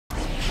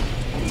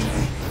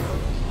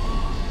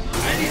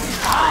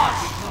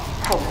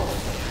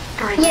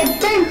Yeah,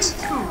 don't.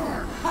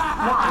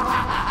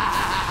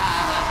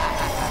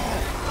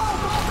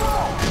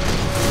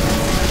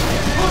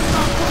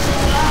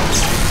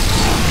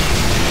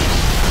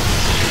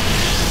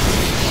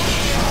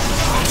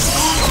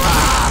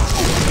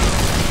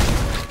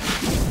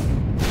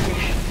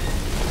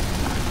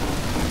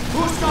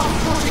 Who's not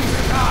pushing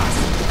the cars?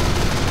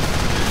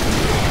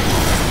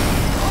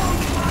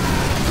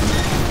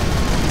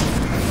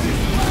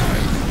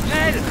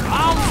 Schnell,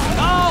 raus,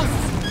 raus!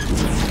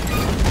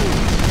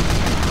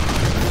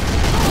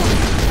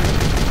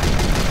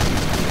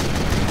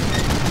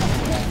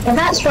 Yeah,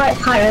 that's right,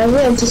 Pyro.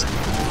 We'll just.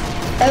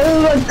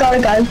 Oh,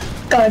 gotta go.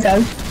 Gotta go.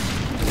 The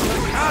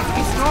car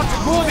is not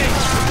moving!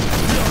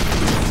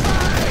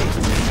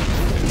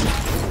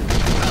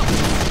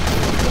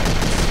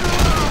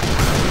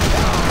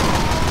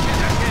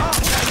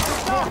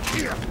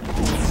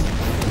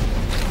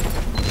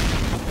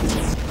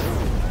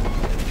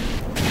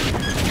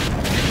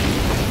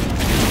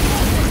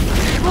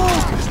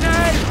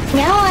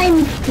 Now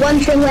I'm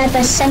wondering where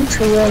the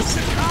sentry is.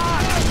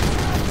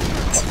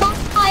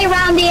 Spy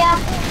around here.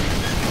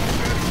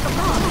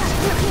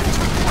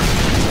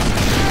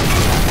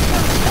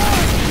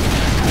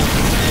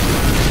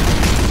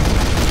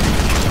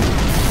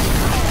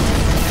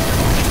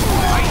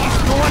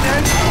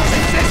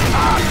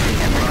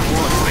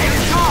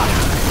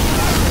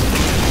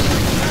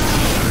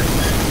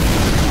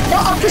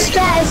 Not up the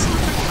stairs.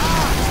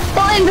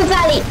 Bottom of the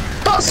valley.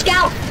 Bot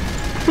scout.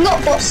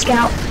 Not bot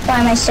scout. Why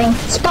am I saying?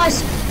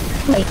 Spice.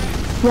 Wait.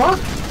 What?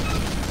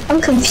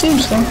 I'm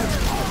confused now.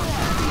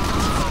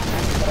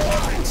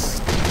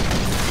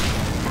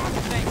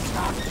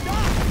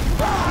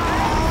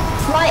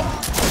 Right.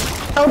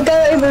 I'll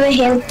go over the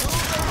hill.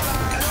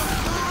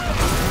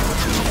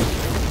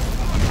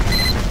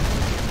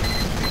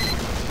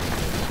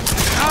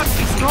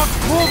 It's not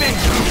moving!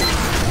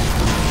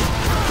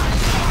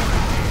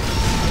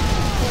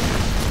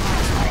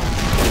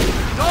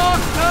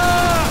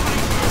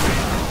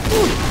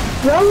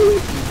 Wrong.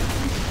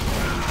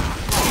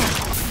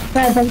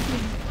 Rather.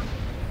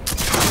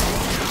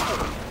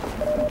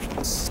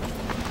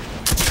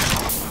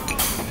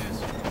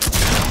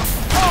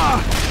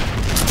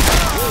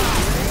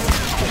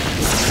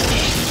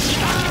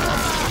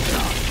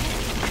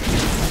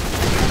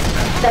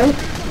 Don't.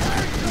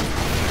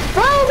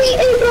 Why are we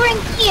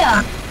Ubering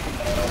here?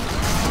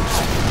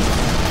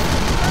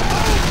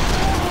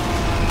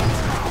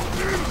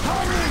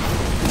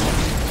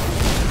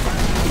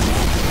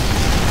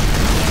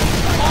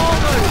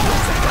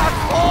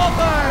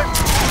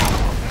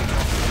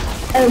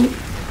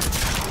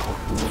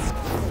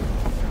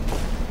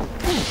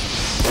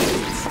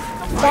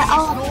 There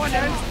are no one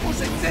else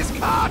pushing this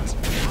cart!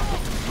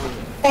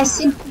 There's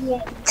simply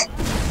it.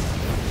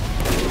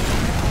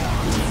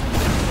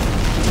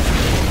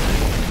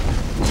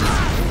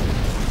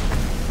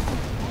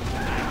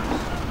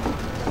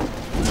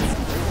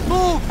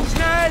 Move,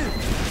 schnell!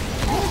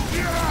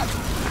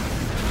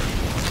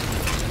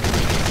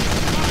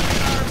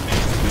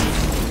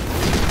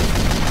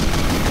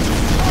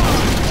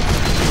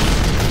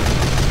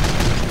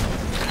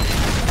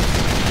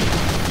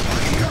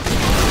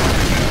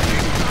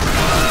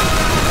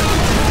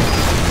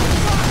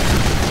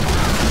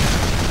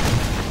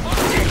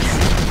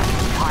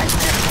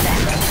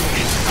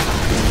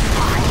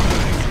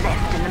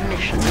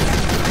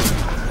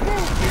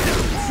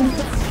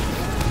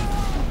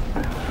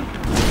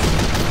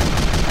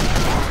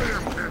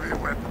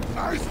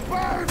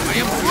 I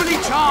am fully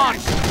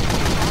charged!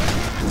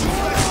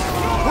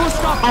 Who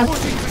stopped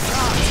pushing the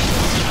cart?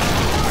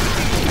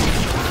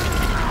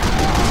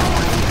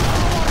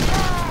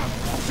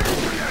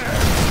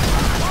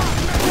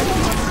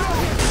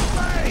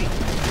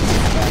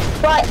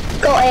 Right,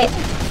 got it.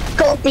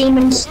 Got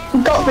demons.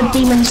 Got the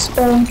demon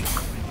spawn.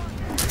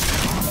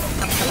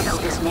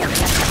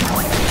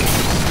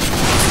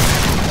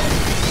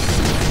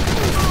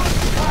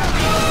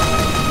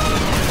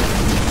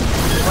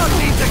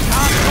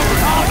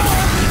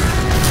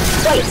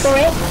 Wait for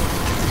it.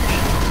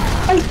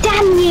 Oh,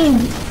 damn you!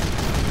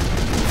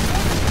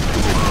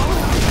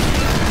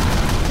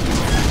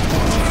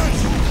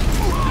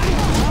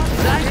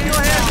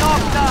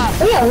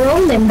 We are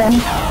rolling then.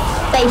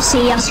 They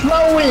see us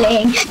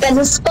rolling. There's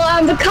a spy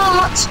on the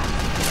cart.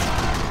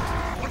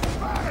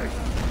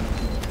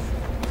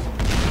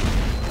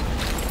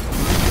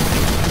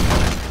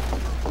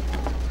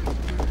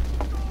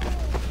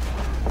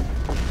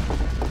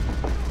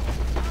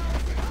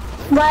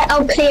 Right,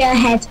 I'll clear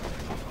ahead.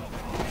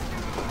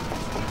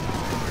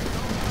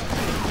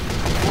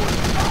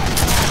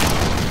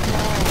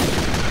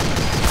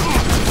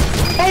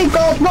 Oh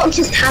god, what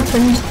just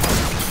happened?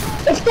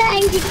 If they're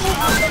angry,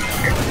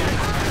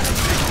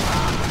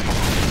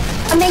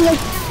 I mean,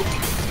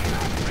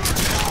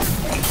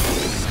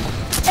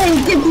 oh,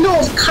 good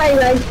lord,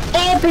 Cairo,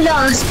 air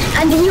blast,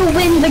 and then you'll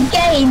win the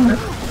game.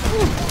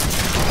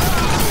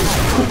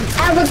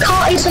 Our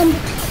cart is on.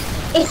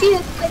 If you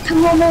pick a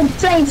normal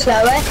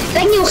flamethrower,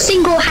 then you'll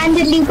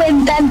single-handedly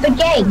win them the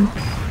game.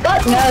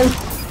 But no,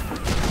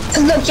 it's a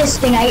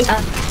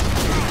logisticator.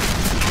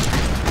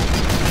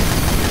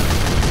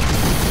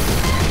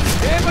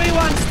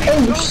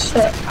 Oh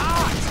shit.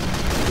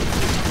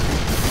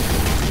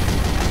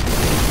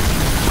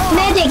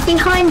 Medic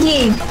behind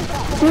you!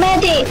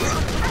 Medic!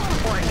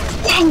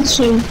 Thank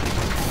you!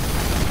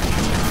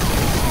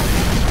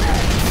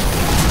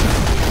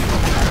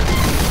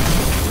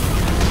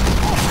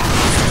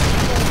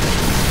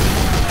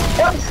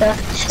 What the?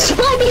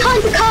 Spy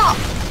behind the car!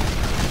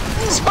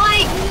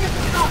 Spy!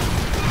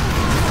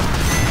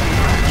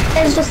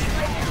 There's just...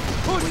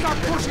 Who's not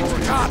pushing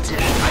the cart? I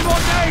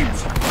want names!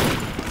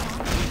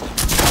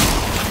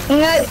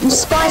 No, the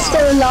spy's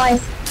still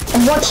alive.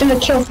 I'm watching the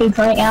kill feed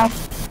right now.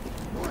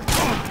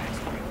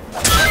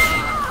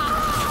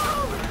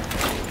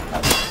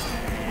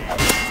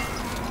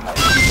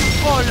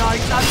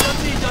 Alright, that's a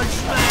little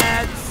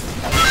schmerz!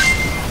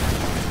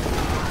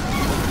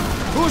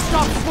 Who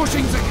stops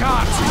pushing the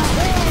cart?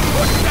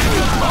 Push them,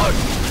 push!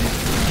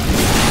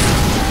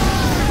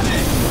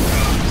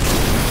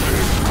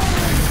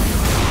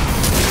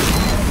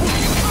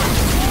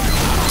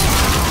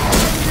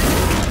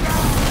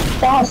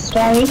 That's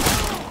scary.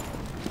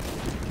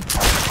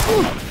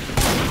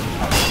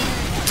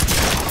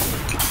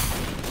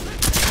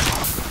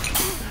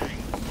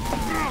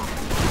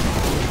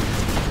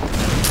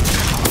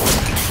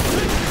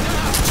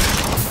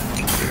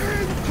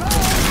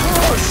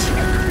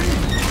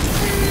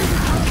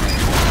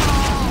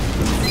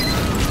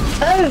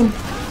 Oh!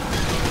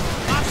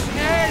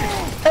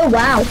 Oh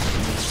wow!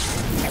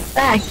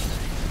 Back.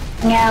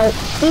 Now,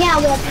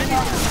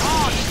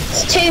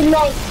 it's too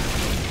late.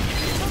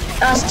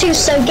 Us too,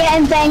 so get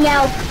in there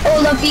now.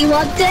 All of you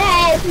are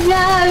dead.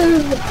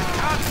 No!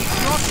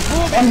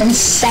 I'm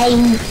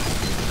insane.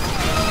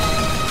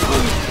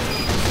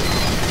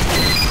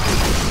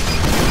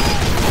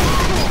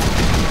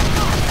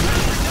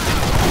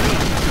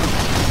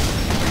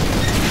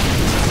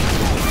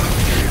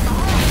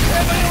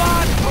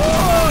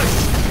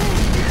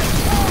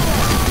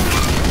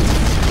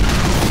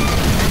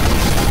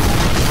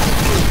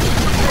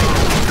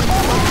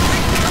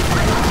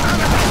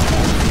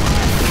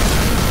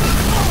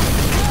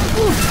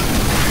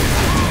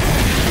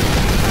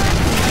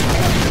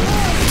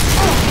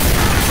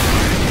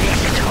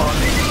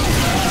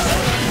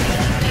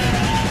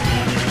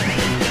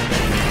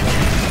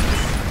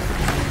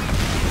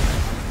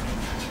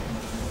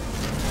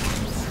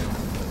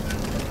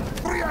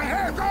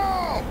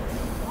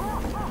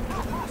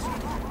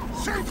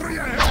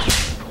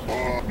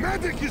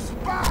 Medic is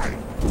by!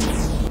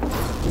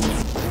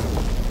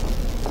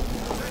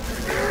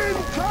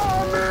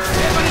 Incoming!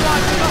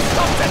 Everyone, do not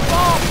stop that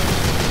bomb!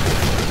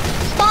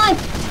 Spy!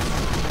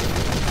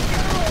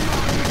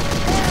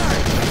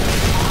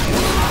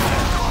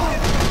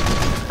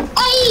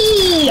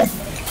 Aye!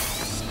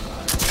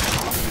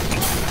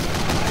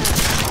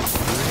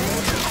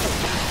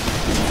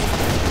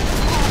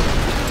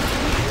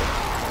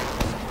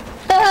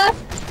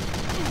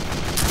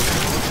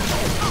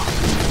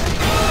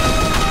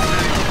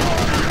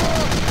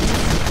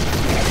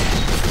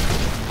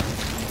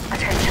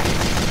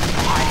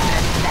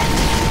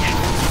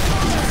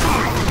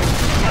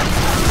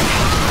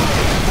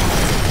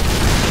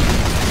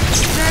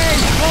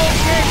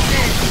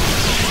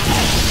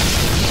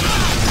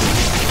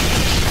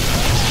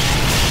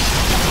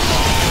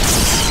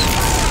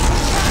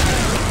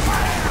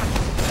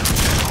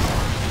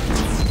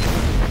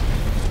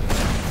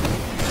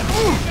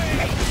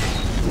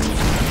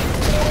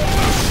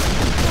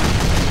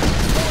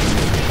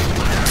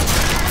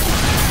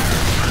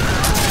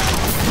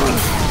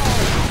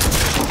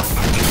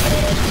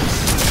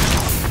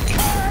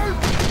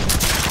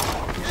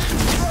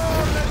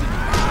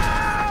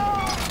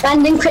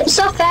 Random crits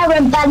are fair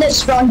and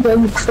balanced.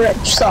 Random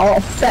crits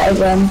are fair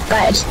and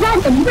balanced.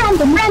 Random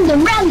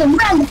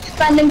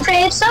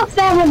crits are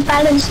fair and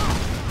balanced.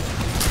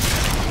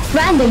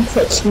 Random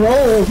crits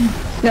roll.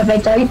 No, they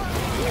don't.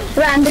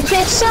 Random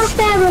crits are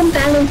fair and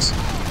balanced.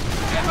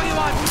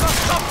 Everyone, we must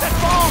stop that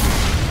bomb!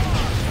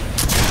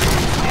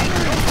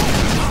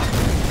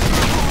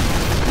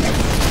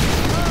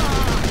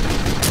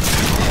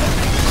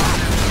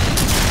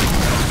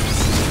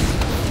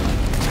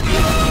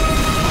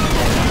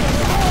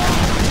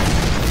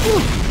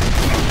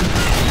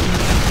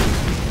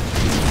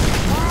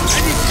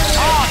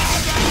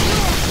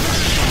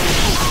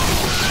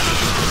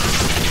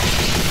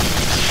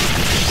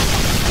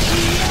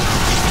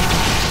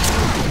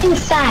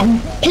 Fan,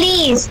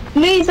 please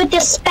move a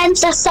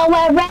dispenser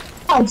somewhere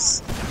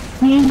else.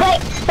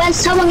 Wait, when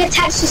someone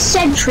attacks the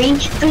sentry,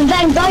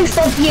 then both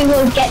of you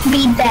will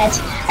be dead,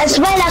 as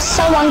well as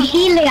someone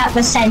healing at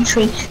the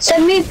sentry. So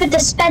move the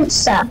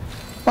dispenser.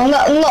 Well,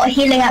 not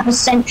healing at the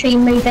sentry,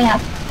 healing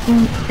at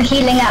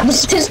the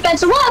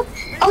dispenser. What?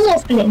 I'm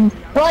waffling,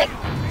 right?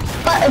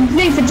 But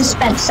move the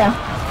dispenser.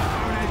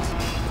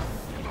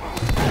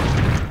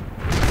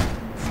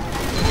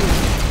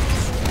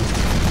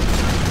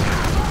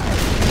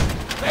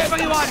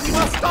 Everyone, we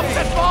must stop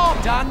that bomb!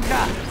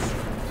 Danke!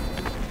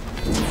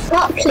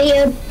 Not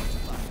cleared.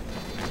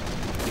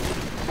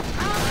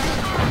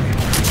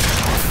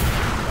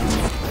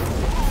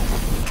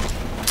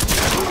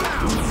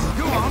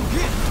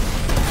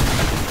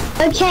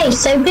 Okay,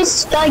 so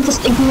this guy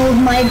just ignored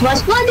my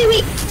advice. Why do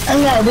we... Oh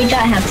no, we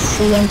don't have to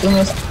see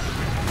engineers.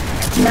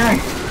 No.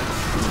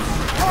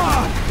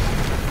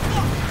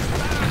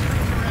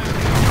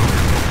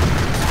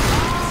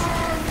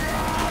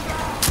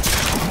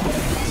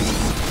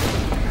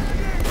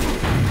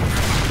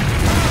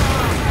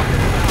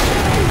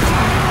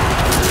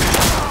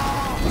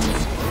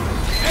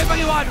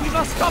 Everyone, we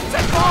must stop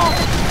that bomb!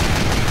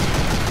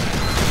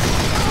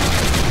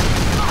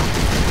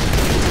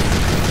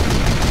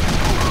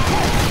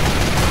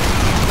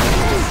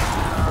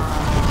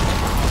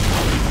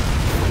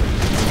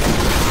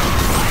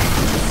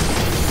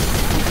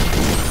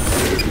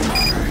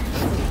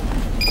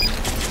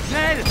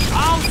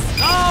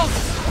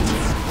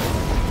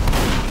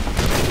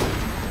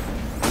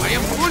 I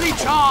am fully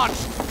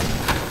charged!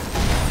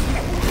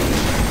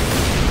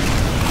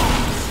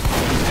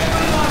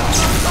 Everyone,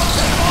 stop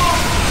the bomb!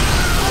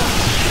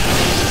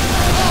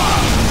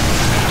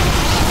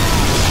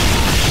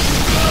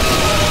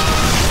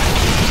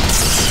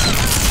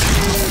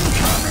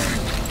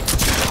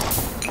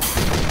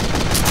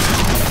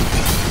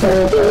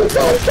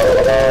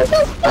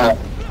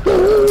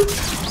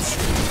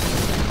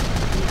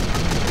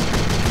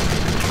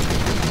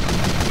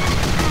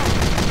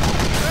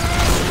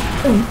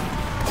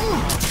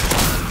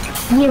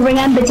 You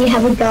remembered you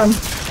have a gun.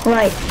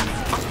 Right.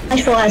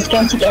 I thought I was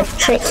going to get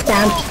tricked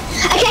down.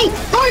 Okay,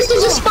 Forrest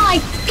is a spy!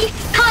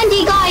 Behind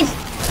you guys!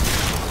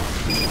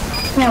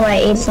 No,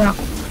 wait, it's not.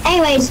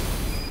 Anyways.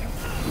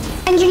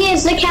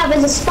 Engineers, look out,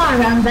 there's a spy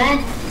around there.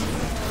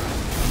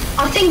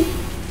 I think...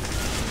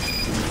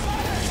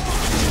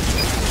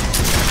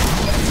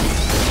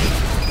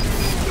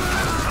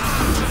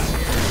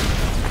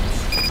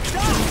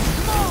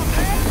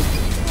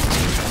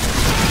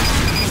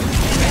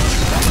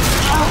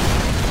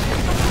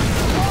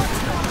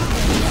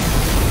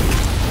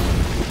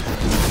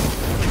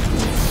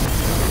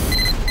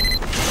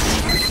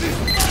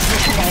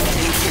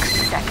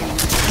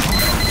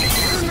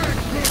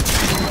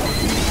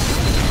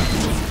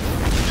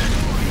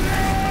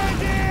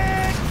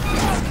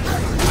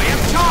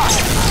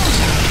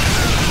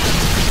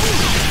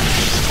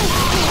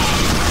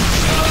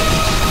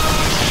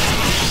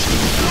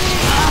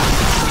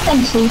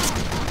 Thank you.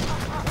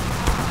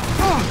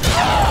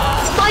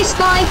 Spy,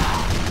 spy!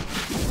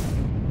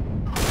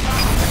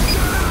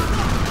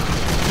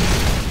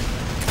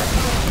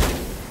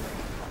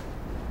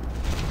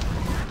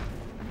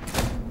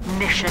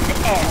 Mission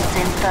ends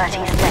in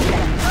 30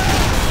 seconds.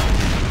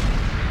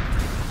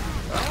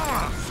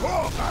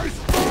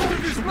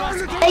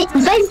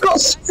 They've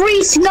got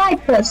 3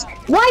 snipers.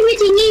 Why would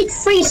you need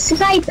 3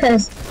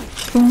 snipers?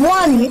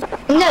 1.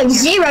 No,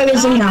 0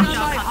 is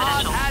enough.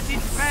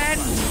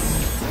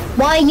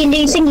 Why are you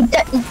using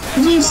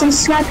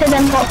snipers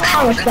and got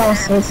power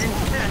classes?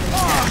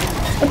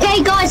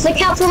 Okay guys,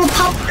 look out for the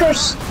pub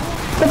push.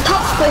 The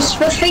pub push,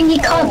 the thing you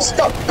can't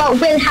stop but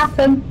will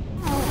happen.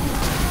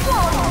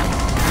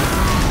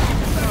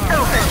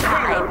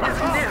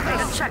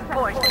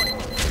 Checkpoint.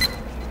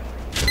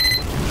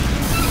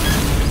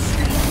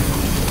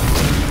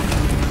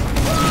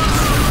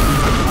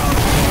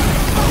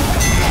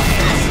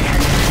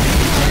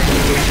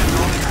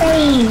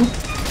 Hey,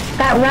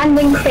 that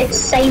random crit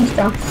saved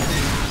us.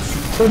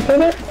 We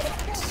did it?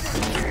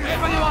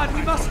 Everyone,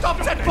 we must stop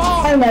that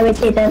bomb! Oh no, it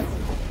didn't.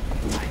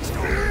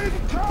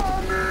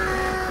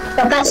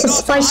 But that's a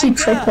spicy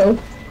triple.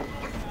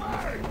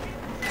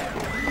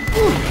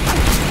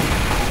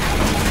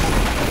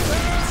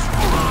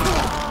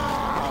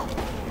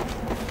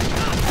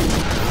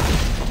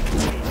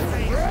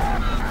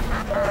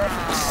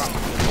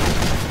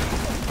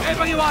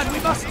 Everyone, we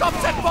must stop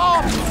that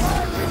bomb!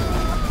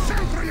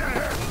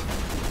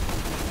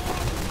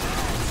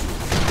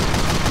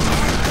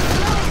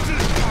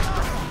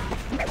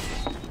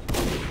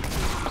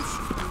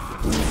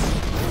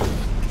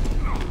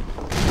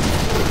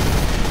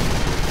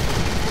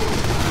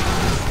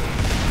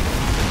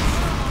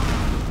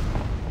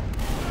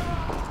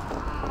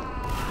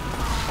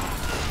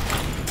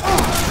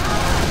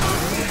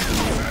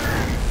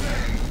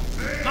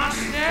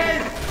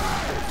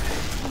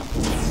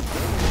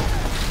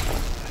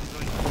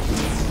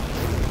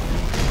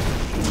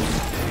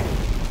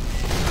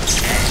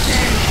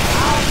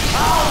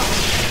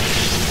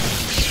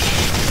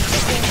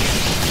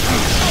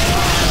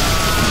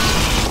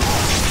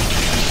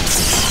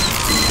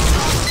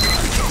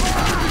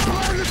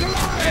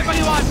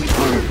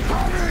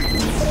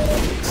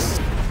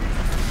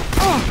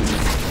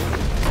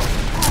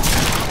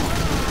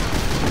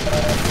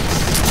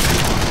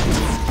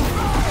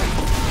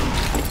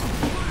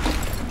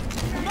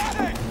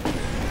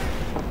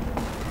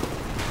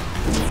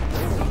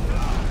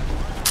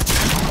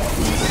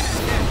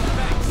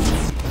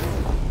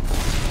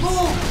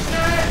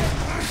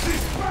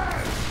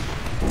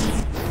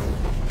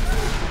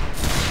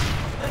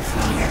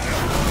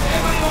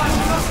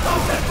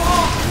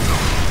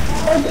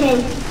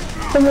 Okay,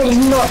 someone is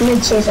not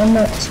riches or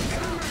not.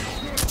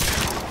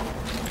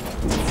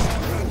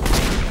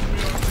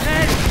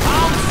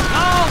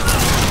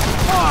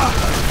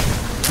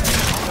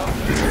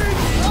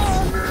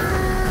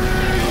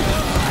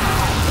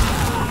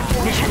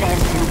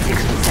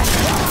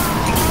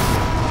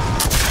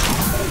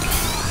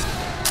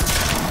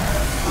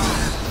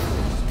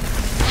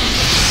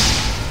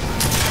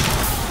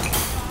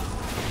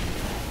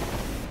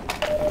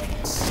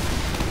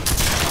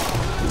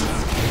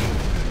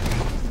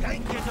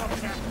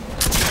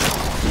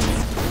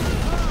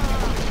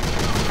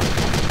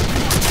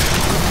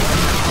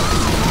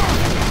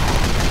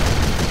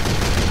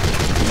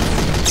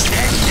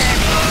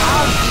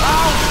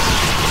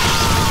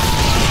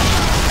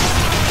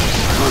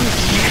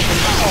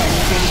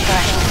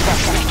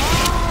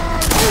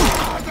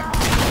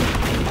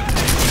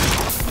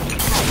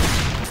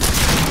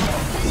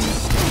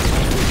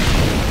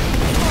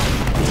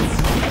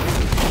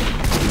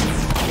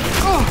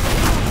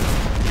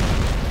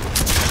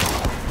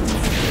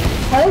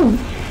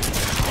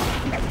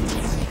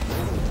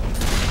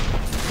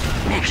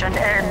 Mission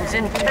ends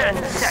in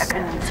 10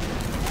 seconds.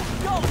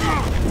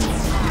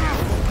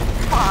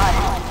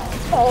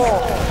 5, 4,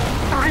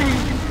 3,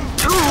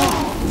 2,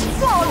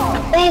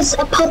 1. There's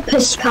a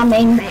purpose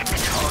coming.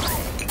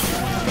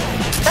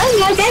 Oh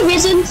no, there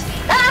isn't.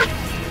 Ah!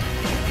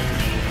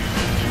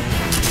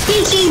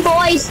 GG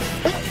boys,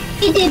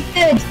 you did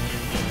good.